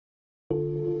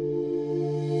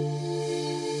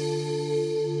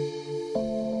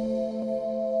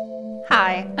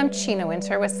Hi, I'm Chynna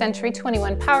Winter with Century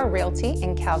 21 Power Realty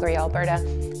in Calgary, Alberta.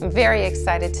 I'm very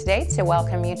excited today to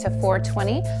welcome you to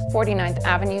 420 49th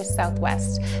Avenue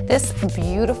Southwest. This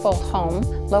beautiful home,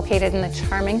 located in the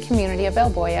charming community of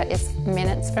Balboa, is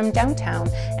minutes from downtown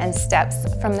and steps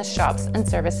from the shops and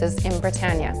services in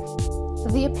Britannia.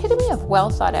 The epitome of well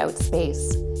thought out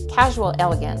space, casual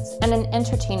elegance, and an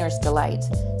entertainer's delight,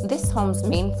 this home's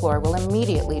main floor will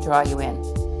immediately draw you in.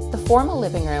 The formal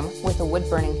living room with a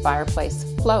wood-burning fireplace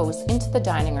flows into the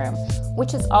dining room,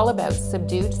 which is all about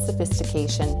subdued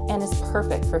sophistication and is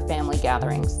perfect for family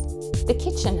gatherings. The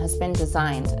kitchen has been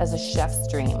designed as a chef's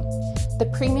dream. The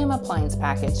premium appliance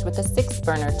package with the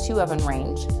 6-burner 2-oven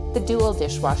range, the dual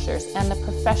dishwashers, and the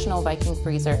professional Viking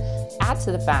freezer add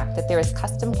to the fact that there is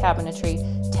custom cabinetry,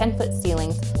 10-foot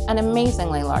ceilings, an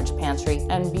amazingly large pantry,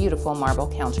 and beautiful marble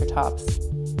countertops.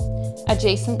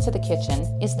 Adjacent to the kitchen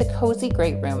is the cozy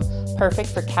great room, perfect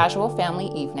for casual family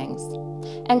evenings.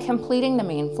 And completing the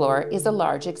main floor is a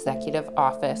large executive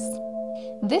office.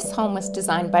 This home was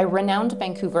designed by renowned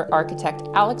Vancouver architect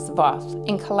Alex Voth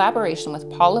in collaboration with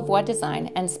Paul Lavoie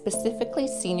Design and specifically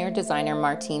senior designer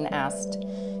Martine Ast.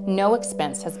 No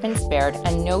expense has been spared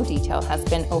and no detail has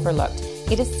been overlooked.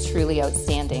 It is truly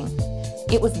outstanding.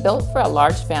 It was built for a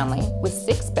large family with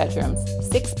 6 bedrooms,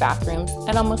 6 bathrooms,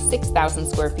 and almost 6,000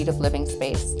 square feet of living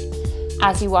space.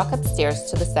 As you walk upstairs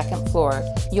to the 2nd floor,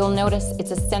 you'll notice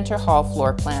it's a center hall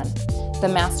floor plan. The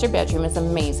master bedroom is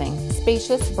amazing,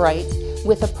 spacious, bright,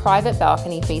 with a private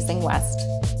balcony facing west,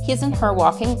 his and her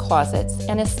walk-in closets,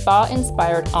 and a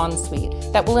spa-inspired ensuite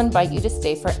that will invite you to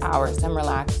stay for hours and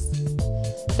relax.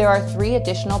 There are 3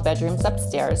 additional bedrooms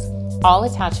upstairs, all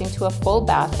attaching to a full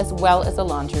bath as well as a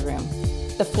laundry room.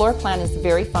 The floor plan is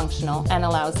very functional and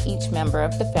allows each member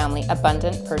of the family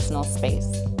abundant personal space.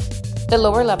 The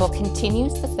lower level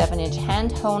continues the 7-inch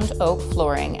hand-honed oak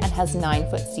flooring and has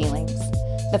 9-foot ceilings.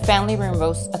 The family room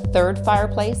boasts a 3rd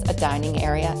fireplace, a dining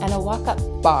area, and a walk-up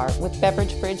bar with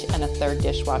beverage fridge and a 3rd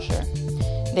dishwasher.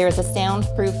 There is a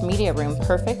soundproof media room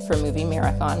perfect for movie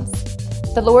marathons.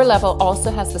 The lower level also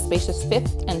has the spacious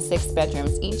 5th and 6th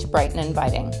bedrooms, each bright and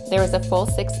inviting. There is a full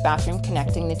 6th bathroom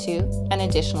connecting the 2, and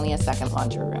additionally a 2nd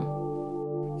laundry room.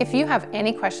 If you have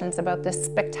any questions about this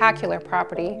spectacular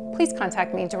property, please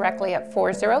contact me directly at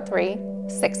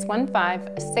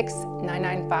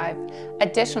 403-615-6995.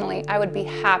 Additionally, I would be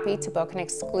happy to book an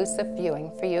exclusive viewing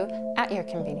for you at your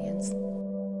convenience.